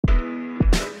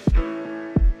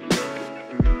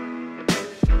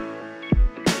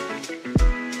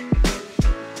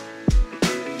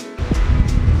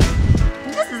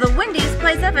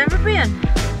I've ever been.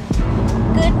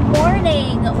 Good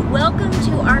morning. Welcome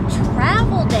to our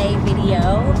travel day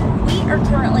video. We are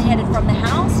currently headed from the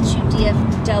house to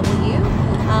DFW.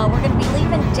 We're going to be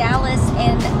leaving Dallas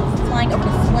and flying over to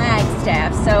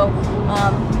Flagstaff. So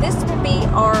this will be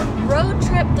our road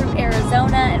trip through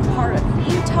Arizona and part of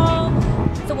Utah.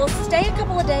 So we'll stay a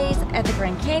couple of days at the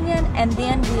Grand Canyon and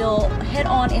then we'll head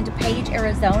on into Page,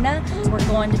 Arizona. So we're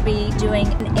going to be doing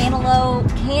an Antelope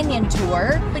Canyon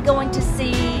tour. We're going to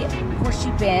see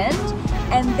Horseshoe Bend.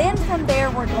 And then from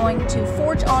there, we're going to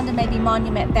forge on to maybe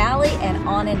Monument Valley and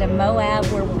on into Moab,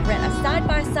 where we'll rent a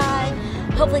side-by-side,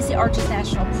 hopefully see Arches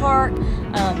National Park.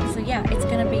 So yeah, it's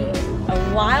gonna be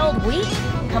a wild week.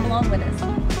 Come along with us.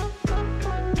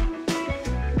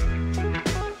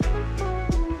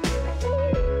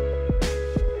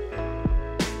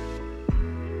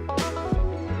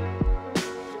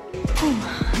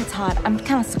 Oh, it's hot. I'm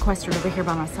kind of sequestered over here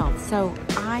by myself, so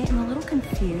I am a little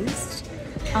confused.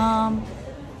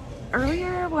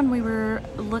 Earlier when we were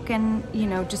looking, you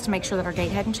know, just to make sure that our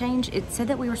gate hadn't changed, it said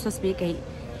that we were supposed to be at gate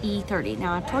E30.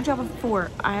 Now, I've told y'all before,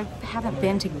 I haven't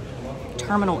been to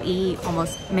Terminal E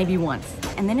almost maybe once.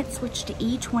 And then it switched to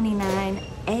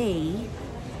E29A,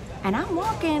 and I'm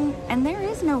walking, and there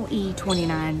is no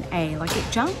E29A. Like, it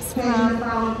jumps from...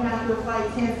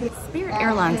 Spirit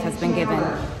Airlines has been given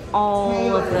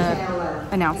all of the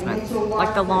announcements.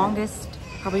 Like, the longest,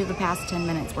 probably the past 10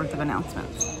 minutes worth of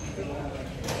announcements.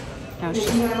 No,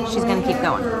 she's gonna keep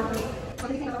going.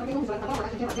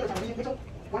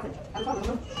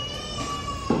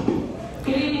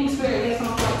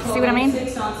 See what I mean?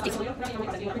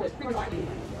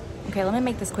 Okay, let me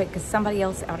make this quick because somebody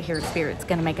else out here at Spirit's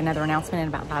gonna make another announcement in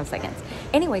about 5 seconds.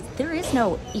 Anyways, there is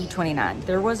no E29.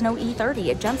 There was no E30.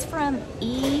 It jumps from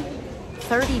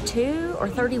E32 or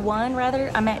 31 rather.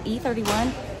 I'm at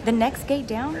E31. The next gate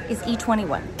down is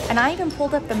E21. And I even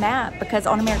pulled up the map because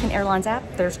on American Airlines app,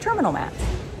 there's terminal maps.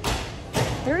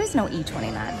 There is no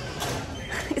E29.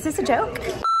 Is this a joke?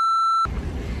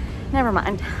 Never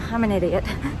mind, I'm an idiot.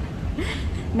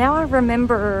 Now I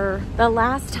remember the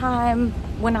last time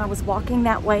when I was walking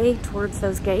that way towards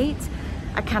those gates,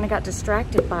 I kind of got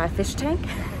distracted by a fish tank.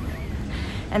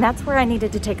 And that's where I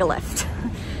needed to take a left.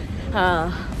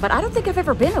 But I don't think I've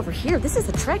ever been over here. This is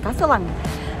a trek. I feel I'm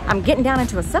getting down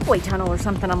into a subway tunnel or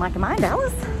something. I'm like, am I in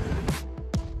Dallas?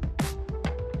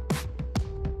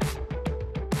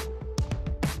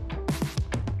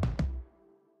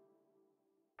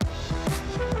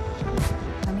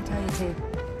 Let me tell you too,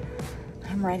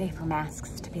 I'm ready for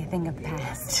masks to be a thing of the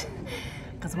past.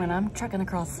 Because when I'm trucking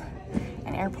across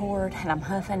an airport and I'm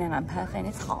huffing and I'm puffing,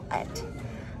 it's hot.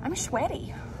 I'm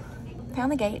sweaty.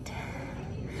 Found the gate.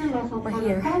 We're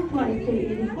here.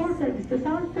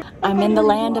 I'm in the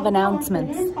land of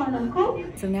announcements.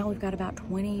 So now we've got about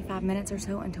 25 minutes or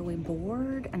so until we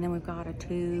board, and then we've got a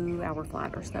 2-hour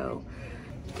flight or so.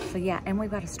 So yeah, and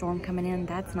we've got a storm coming in.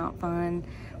 That's not fun.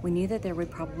 We knew that there would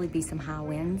probably be some high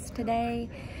winds today.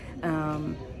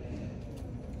 And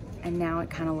now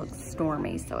it kind of looks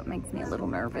stormy, so it makes me a little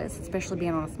nervous, especially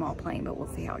being on a small plane, but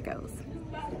we'll see how it goes.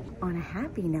 On a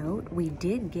happy note, we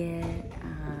did get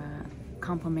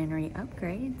complimentary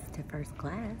upgrades to first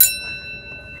class.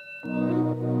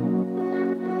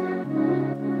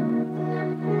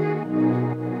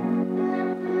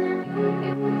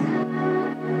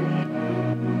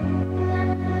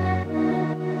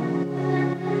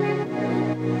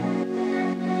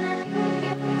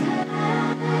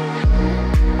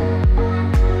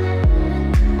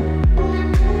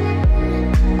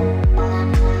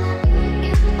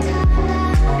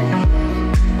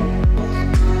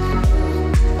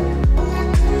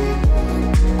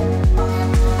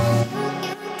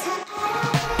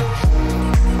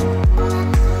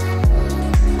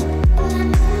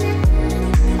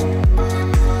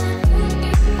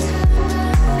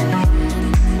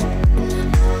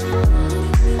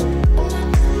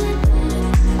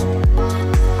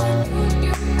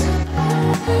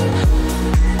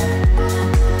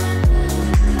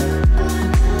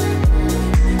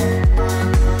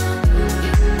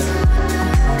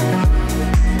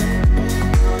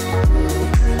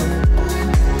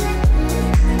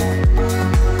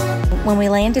 When we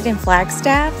landed in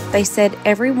Flagstaff, they said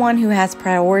everyone who has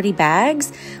priority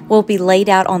bags will be laid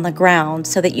out on the ground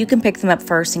so that you can pick them up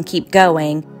first and keep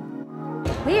going.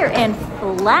 We are in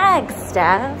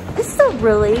Flagstaff. This is a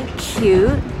really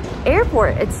cute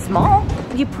airport. It's small.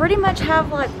 You pretty much have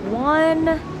like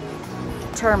one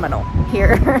terminal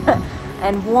here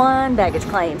and one baggage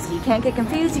claim, so you can't get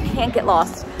confused, you can't get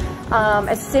lost.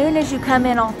 As soon as you come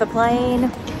in off the plane,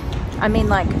 I mean,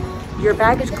 like, your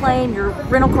baggage claim, your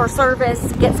rental car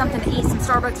service, get something to eat, some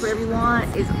Starbucks, whatever you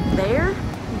want is there.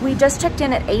 We just checked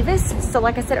in at Avis. So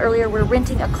like I said earlier, we're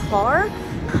renting a car.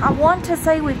 I want to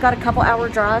say we've got a couple hour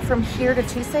drive from here to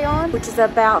Tusayan, which is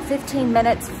about 15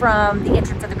 minutes from the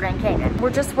entrance of the Grand Canyon.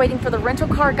 We're just waiting for the rental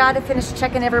car guy to finish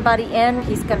checking everybody in.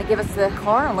 He's gonna give us the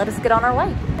car and let us get on our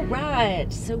way. All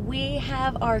right, so we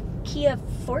have our Kia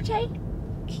Forte.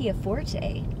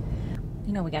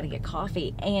 You know, we gotta get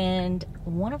coffee. And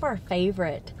one of our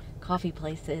favorite coffee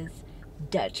places,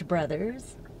 Dutch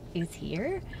Brothers, is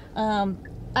here.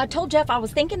 I told Jeff I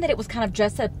was thinking that it was kind of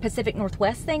just a Pacific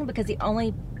Northwest thing, because the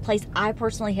only place I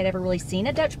personally had ever really seen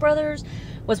a Dutch Brothers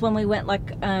was when we went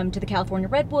like to the California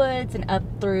Redwoods and up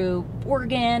through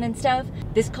Oregon and stuff.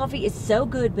 This coffee is so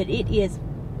good, but it is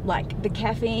like the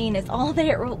caffeine is all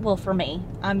there. Well, for me,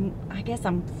 I guess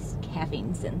I'm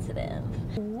caffeine sensitive.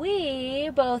 We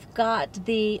both got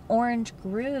the Orange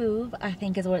Groove, I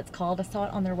think is what it's called. I saw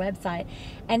it on their website,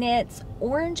 and it's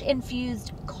orange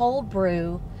infused cold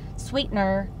brew,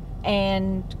 sweetener,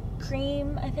 and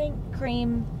cream, I think,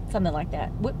 something like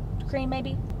that. Whipped cream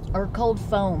maybe, or cold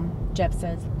foam, Jeff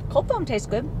says. Cold foam tastes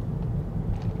good.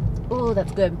 Oh,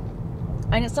 that's good.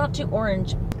 And it's not too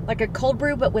orange, like a cold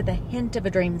brew, but with a hint of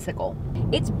a dreamsicle.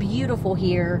 It's beautiful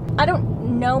here. I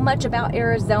don't know much about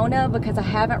Arizona because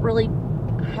I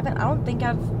don't think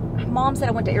Mom said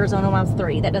I went to Arizona when I was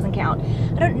 3. That doesn't count.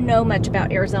 I don't know much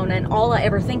about Arizona, and all I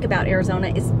ever think about Arizona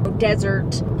is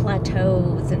desert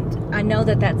plateaus, and I know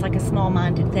that that's like a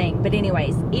small-minded thing. But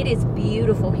anyways, it is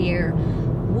beautiful here.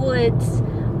 Woods,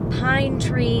 pine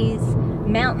trees,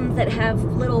 mountains that have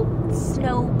little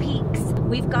snow peaks.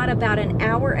 We've got about an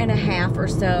hour and a half or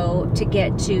so to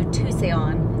get to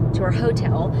Tusayan, to our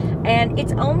hotel, and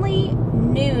it's only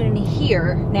noon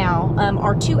here now.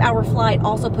 Our 2-hour flight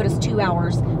also put us 2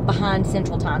 hours behind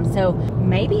Central Time, so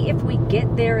maybe if we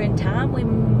get there in time, we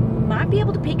might be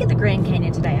able to peek at the Grand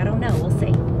Canyon today. I don't know, we'll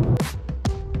see.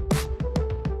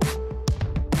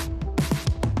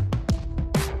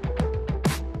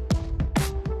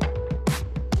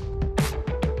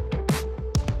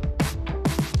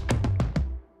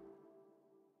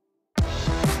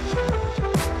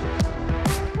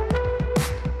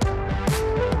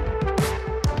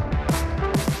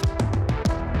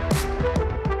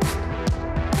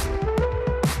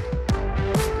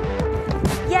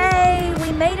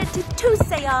 Made it to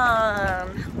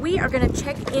Tusayan. We are gonna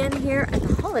check in here at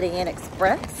the Holiday Inn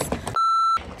Express.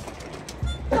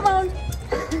 Come on.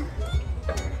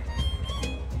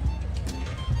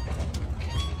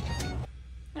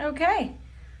 Okay,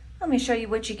 let me show you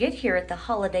what you get here at the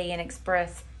Holiday Inn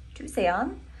Express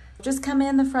Tusayan. Just come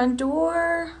in the front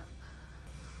door,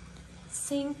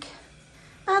 sink,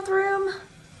 bathroom,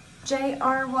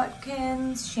 J.R.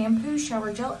 Watkins shampoo,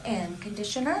 shower gel, and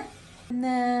conditioner. And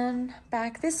then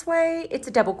back this way, it's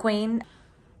a double queen.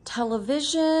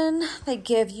 Television, they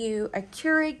give you a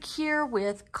Keurig here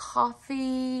with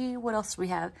coffee. What else do we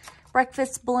have?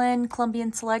 Breakfast blend,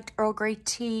 Colombian Select, Earl Grey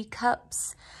tea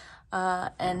cups,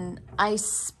 an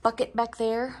ice bucket back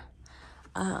there.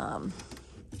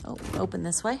 Open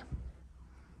this way.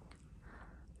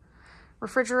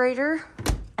 Refrigerator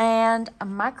and a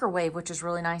microwave, which is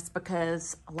really nice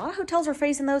because a lot of hotels are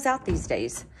phasing those out these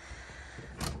days.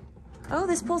 Oh,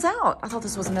 this pulls out. I thought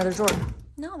this was another drawer.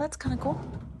 No, that's kind of cool.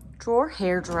 Drawer,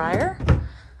 hair dryer,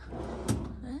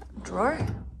 drawer,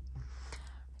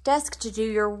 desk to do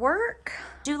your work.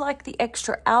 Do like the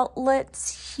extra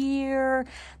outlets here.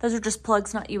 Those are just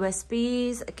plugs, not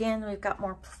USBs. Again, we've got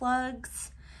more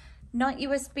plugs. Not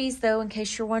USBs though, in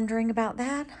case you're wondering about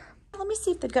that. Let me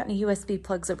see if they've got any USB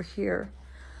plugs over here.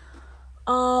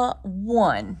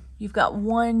 One. You've got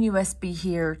one USB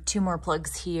here, 2 more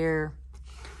plugs here.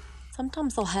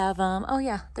 Sometimes they'll have, oh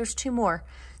yeah, there's 2 more.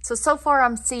 So far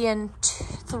I'm seeing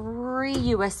 3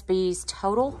 USBs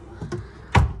total.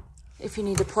 If you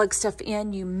need to plug stuff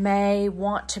in, you may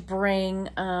want to bring,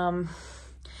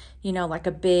 you know, like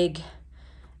a big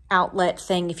outlet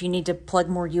thing if you need to plug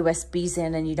more USBs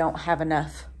in and you don't have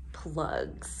enough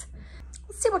plugs.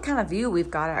 Let's see what kind of view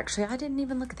we've got actually. I didn't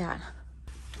even look at that.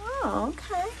 Oh,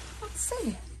 okay, let's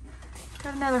see.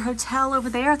 Got another hotel over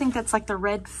there. I think that's like the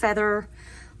Red Feather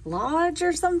Lodge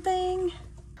or something.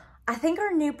 I think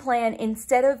our new plan,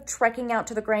 instead of trekking out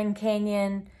to the Grand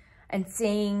Canyon and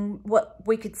seeing what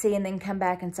we could see and then come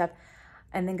back and stuff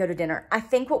and then go to dinner, I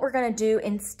think what we're gonna do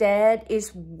instead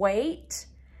is wait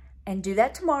and do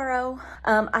that tomorrow.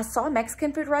 I saw a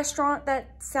Mexican food restaurant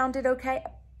that sounded okay.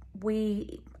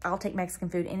 I'll take Mexican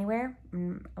food anywhere.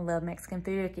 I love Mexican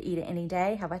food. I could eat it any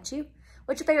day. How about you?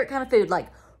 What's your favorite kind of food? Like,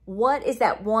 what is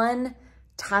that one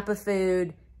type of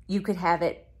food you could have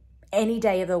it any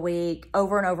day of the week,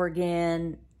 over and over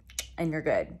again, and you're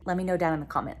good. Let me know down in the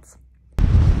comments. Oh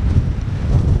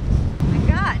my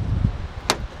God.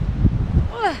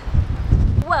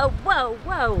 Whoa, whoa,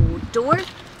 whoa, door.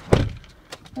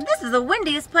 This is the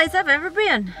windiest place I've ever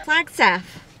been.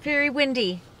 Flagstaff, very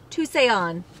windy.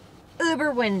 Tusayan,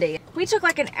 uber windy. We took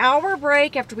like an hour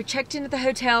break after we checked into the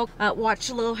hotel, watched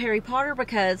a little Harry Potter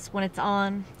because when it's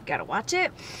on, you gotta watch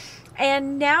it.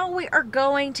 And now we are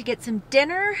going to get some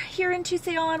dinner here in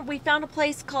Tusayan. We found a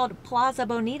place called Plaza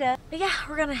Bonita. But yeah,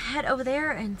 we're gonna head over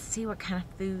there and see what kind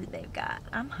of food they've got.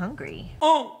 I'm hungry.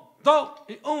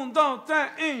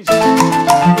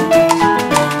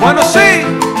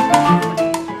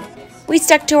 We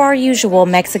stuck to our usual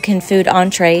Mexican food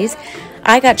entrees.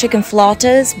 I got chicken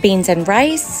flautas, beans and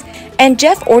rice, and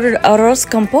Jeff ordered arroz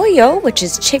con pollo, which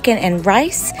is chicken and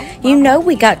rice. You know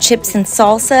we got chips and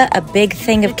salsa, a big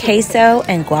thing of queso,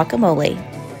 and guacamole.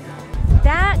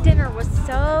 That dinner was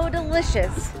so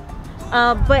delicious,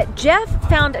 but Jeff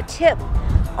found a tip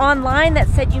online that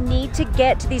said you need to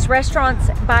get to these restaurants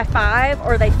by 5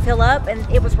 or they fill up,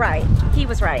 and it was right. He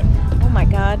was right. Oh my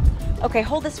God. Okay,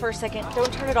 hold this for a second.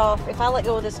 Don't turn it off. If I let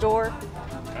go of this door.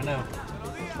 I know.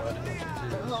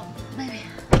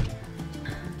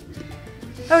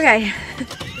 Okay.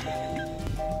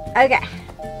 Okay.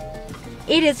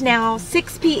 It is now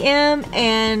 6 p.m.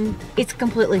 and it's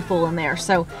completely full in there.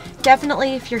 So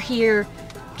definitely if you're here,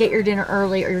 get your dinner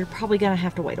early or you're probably gonna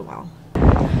have to wait a while.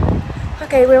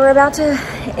 Okay, we were about to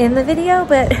end the video,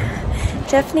 but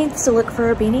Jeff needs to look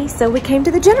for a beanie, so we came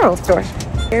to the general store.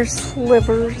 There's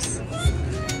slippers.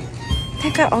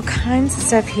 They've got all kinds of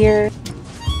stuff here.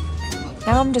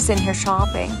 Now I'm just in here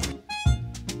shopping.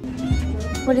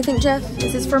 What do you think, Jeff?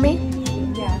 Is this for me?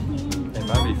 Yeah. It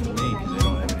might be for me because they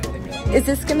don't have anything. Is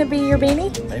this gonna be your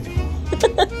beanie? Maybe.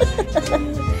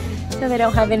 No, they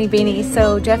don't have any beanies,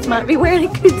 so Jeff might be wearing a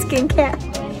coonskin cap.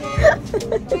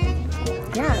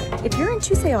 Yeah, if you're in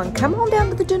Tusayan, come on down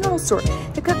to the general store.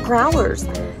 They've got growlers.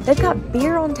 They've got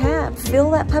beer on tap.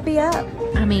 Fill that puppy up.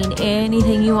 I mean,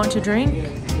 anything you want to drink,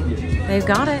 they've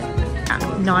got it.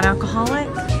 Not alcoholic,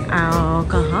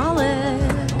 alcoholic.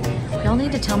 Y'all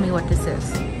need to tell me what this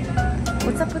is.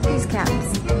 What's up with these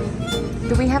caps?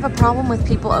 Do we have a problem with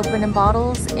people opening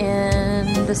bottles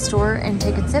in the store and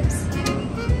taking sips?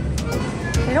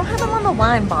 They don't have them on the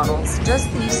wine bottles,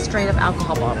 just these straight up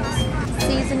alcohol bottles.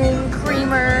 Seasoning,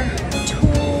 creamer,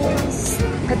 tools,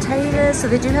 potatoes. So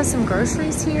they do have some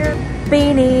groceries here.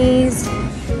 Beanies.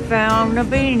 Found a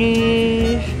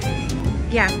beanie.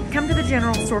 Yeah, come to the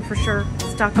general store for sure.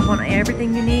 Stock up on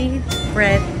everything you need.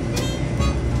 Bread.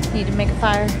 Need to make a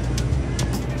fire.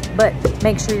 But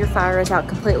make sure your fire is out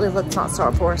completely. Let's not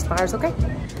start forest fires, okay?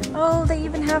 Oh, they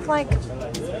even have like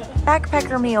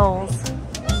backpacker meals.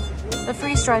 The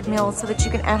freeze-dried meals so that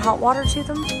you can add hot water to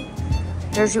them.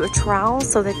 There's you a trowel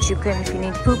so that you can, if you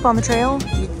need to poop on the trail,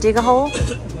 you dig a hole,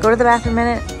 go to the bathroom in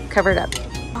it, cover it up.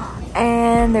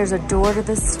 And there's a door to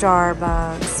the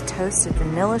Starbucks. Toasted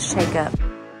vanilla shake-up.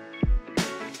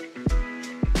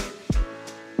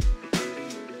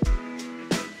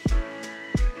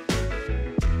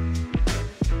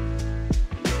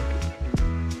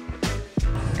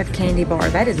 A candy bar,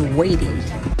 that is weighty.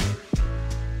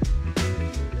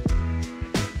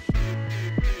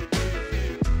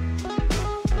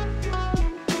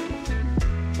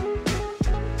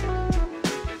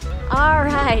 All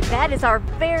right, that is our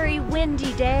very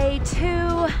windy day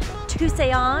to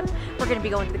Tusayan. We're gonna be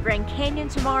going to the Grand Canyon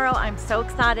tomorrow. I'm so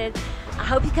excited. I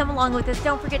hope you come along with us.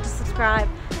 Don't forget to subscribe,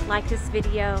 like this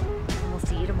video, and we'll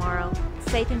see you tomorrow.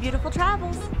 Safe and beautiful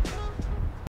travels.